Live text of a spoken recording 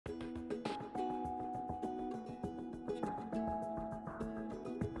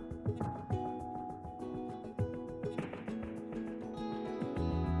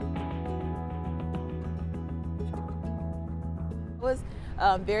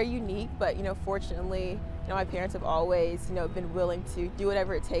was very unique, but fortunately, my parents have always, been willing to do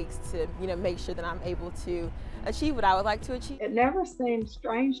whatever it takes to, make sure that I'm able to achieve what I would like to achieve. It never seemed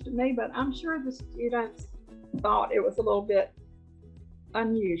strange to me, but I'm sure the students thought it was a little bit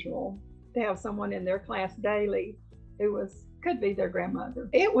unusual to have someone in their class daily who could be their grandmother.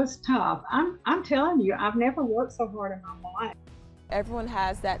 It was tough. I'm telling you, I've never worked so hard in my life. Everyone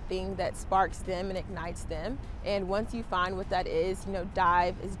has that thing that sparks them and ignites them, and once you find what that is,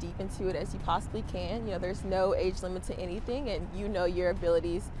 dive as deep into it as you possibly can. There's no age limit to anything, and your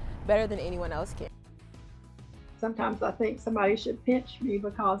abilities better than anyone else can. Sometimes I think somebody should pinch me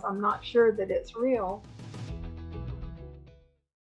because I'm not sure that it's real.